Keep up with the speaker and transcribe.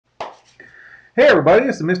Hey everybody,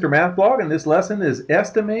 this is Mrmathblog, and this lesson is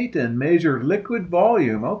estimate and measure liquid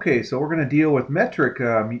volume. Okay, so we're going to deal with metric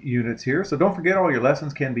units here. So don't forget, all your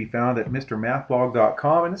lessons can be found at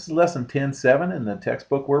mrmathblog.com, and this is lesson 10.7 in the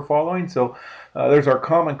textbook we're following. So there's our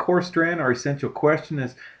common core strand. Our essential question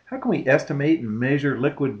is, how can we estimate and measure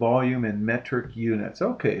liquid volume in metric units?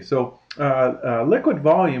 Okay, so liquid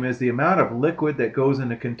volume is the amount of liquid that goes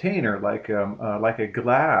in a container, like a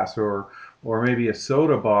glass or maybe a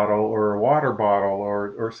soda bottle or a water bottle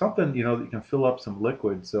or something, that you can fill up some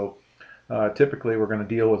liquid. So typically we're going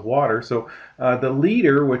to deal with water. So the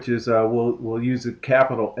liter, which is, we'll use a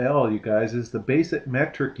capital L, you guys, is the basic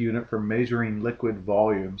metric unit for measuring liquid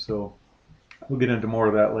volume. So we'll get into more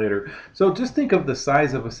of that later. So just think of the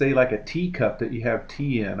size of, say, like a teacup that you have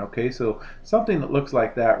tea in, okay? So something that looks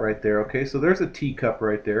like that right there, okay? So there's a teacup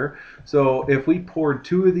right there. So if we poured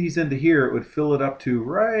two of these into here, it would fill it up to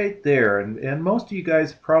right there. And most of you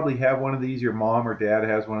guys probably have one of these. Your mom or dad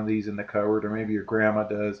has one of these in the cupboard, or maybe your grandma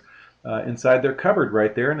does. Inside their cupboard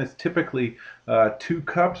right there, and it's typically 2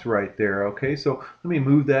 cups right there. Okay, so let me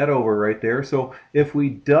move that over right there. So if we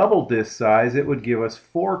doubled this size, it would give us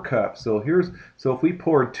 4 cups. So if we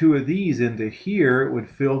poured 2 of these into here, it would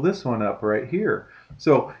fill this one up right here.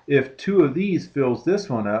 So if 2 of these fills this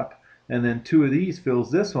one up, and then 2 of these fills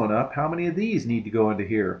this one up, how many of these need to go into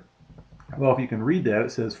here? Well, if you can read that,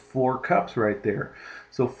 it says 4 cups right there.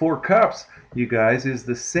 So 4 cups, you guys, is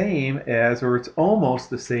the same as, or it's almost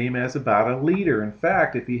the same as about a liter. In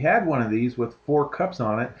fact, if you had one of these with 4 cups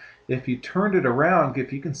on it, if you turned it around,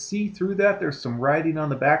 if you can see through that, there's some writing on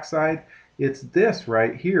the backside. It's this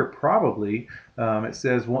right here, probably. It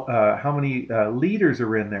says how many liters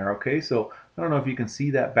are in there, okay? So I don't know if you can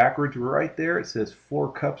see that backwards right there. It says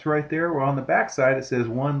 4 cups right there. Well, on the back side, it says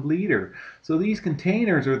 1 liter. So these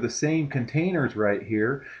containers are the same containers right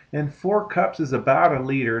here. And 4 cups is about a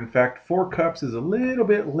liter. In fact, 4 cups is a little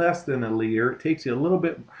bit less than a liter. It takes you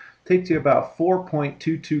about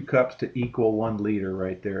 4.22 cups to equal 1 liter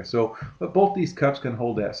right there. So, but both these cups can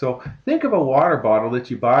hold that. So think of a water bottle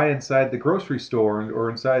that you buy inside the grocery store or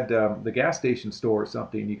inside the gas station store or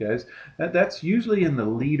something, you guys. That's usually in the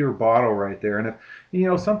liter bottle right there. And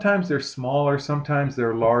if, sometimes they're smaller, sometimes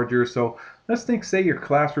they're larger. So let's think, say your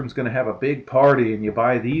classroom's going to have a big party and you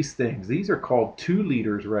buy these things. These are called 2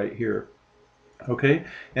 liters right here. Okay,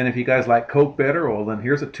 and if you guys like Coke better, well then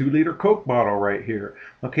here's a 2 liter Coke bottle right here.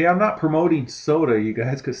 Okay, I'm not promoting soda, you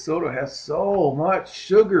guys, because soda has so much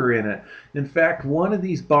sugar in it. In fact, one of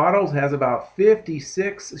these bottles has about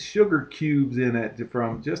 56 sugar cubes in it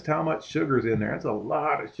from just how much sugar's in there. That's a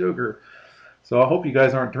lot of sugar. So I hope you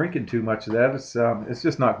guys aren't drinking too much of that. It's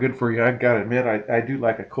just not good for you. I gotta admit, I do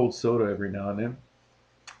like a cold soda every now and then,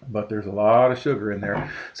 but there's a lot of sugar in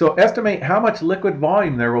there. So estimate how much liquid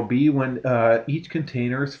volume there will be when each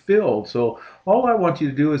container is filled. So all I want you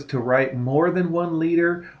to do is to write more than 1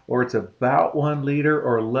 liter, or it's about 1 liter,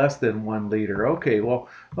 or less than 1 liter.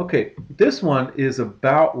 Okay, this one is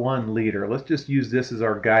about 1 liter. Let's just use this as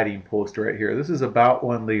our guiding post right here. This is about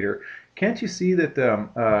 1 liter. Can't you see that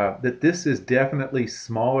that this is definitely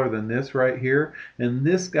smaller than this right here, and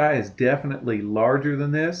this guy is definitely larger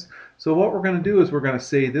than this? So what we're going to do is we're going to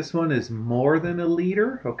say this one is more than a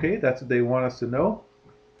liter. Okay, that's what they want us to know.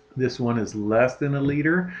 This one is less than a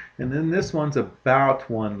liter, and then this one's about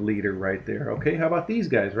 1 liter right there. Okay, how about these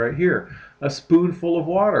guys right here? A spoonful of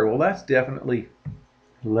water. Well, that's definitely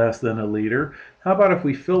less than a liter. How about if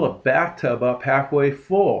we fill a bathtub up halfway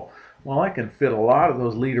full? Well, I can fit a lot of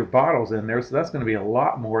those liter bottles in there, so that's going to be a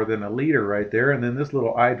lot more than a liter right there. And then this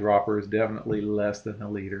little eyedropper is definitely less than a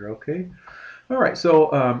liter, okay? All right, so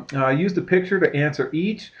I used a picture to answer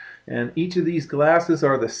each, and each of these glasses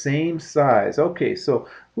are the same size. Okay, so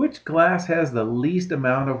which glass has the least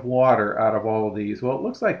amount of water out of all of these? Well, it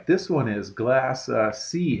looks like this one is. Glass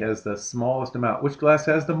C has the smallest amount. Which glass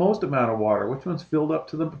has the most amount of water? Which one's filled up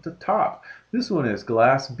to the top? This one is.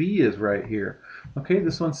 Glass B is right here. Okay,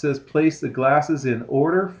 this one says place the glasses in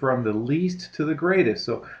order from the least to the greatest.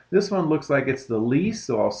 So this one looks like it's the least,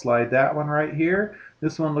 so I'll slide that one right here.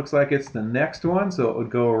 This one looks like it's the next one, so it would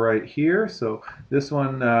go right here. So this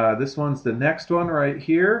one's the next one right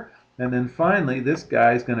here. And then finally, this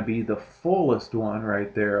guy is going to be the fullest one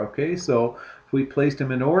right there. Okay, so if we placed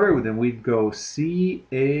them in order, then we'd go C,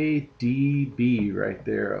 A, D, B right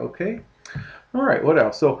there. Okay. All right, what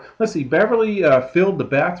else? So let's see. Beverly filled the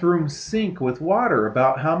bathroom sink with water.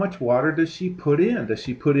 About how much water does she put in? Does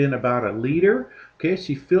she put in about a liter? Okay,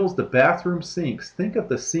 she fills the bathroom sinks. Think of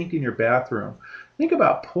the sink in your bathroom. Think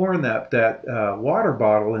about pouring that water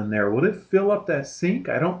bottle in there. Will it fill up that sink?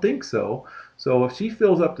 I don't think so. So if she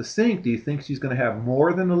fills up the sink, do you think she's going to have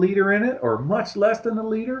more than a liter in it, or much less than a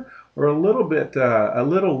liter, or a little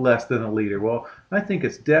less than a liter? Well, I think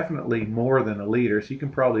it's definitely more than a liter. She can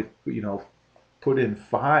probably, put in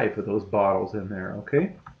 5 of those bottles in there,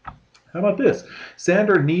 okay? How about this?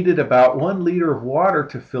 Sandra needed about 1 liter of water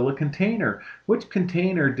to fill a container. Which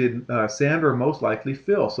container did Sandra most likely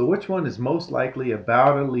fill? So which one is most likely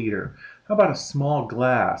about a liter? How about a small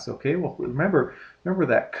glass? Okay, well, remember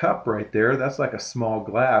that cup right there? That's like a small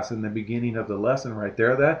glass in the beginning of the lesson right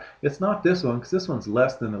there. It's not this one, because this one's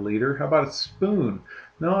less than a liter. How about a spoon?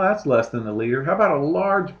 No, that's less than a liter. How about a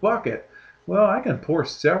large bucket? Well, I can pour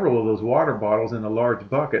several of those water bottles in a large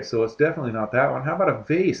bucket, so it's definitely not that one. How about a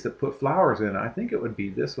vase that put flowers in? I think it would be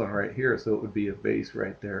this one right here, so it would be a vase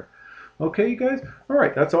right there. Okay, you guys? All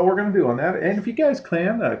right, that's all we're going to do on that. And if you guys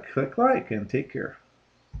can, click like and take care.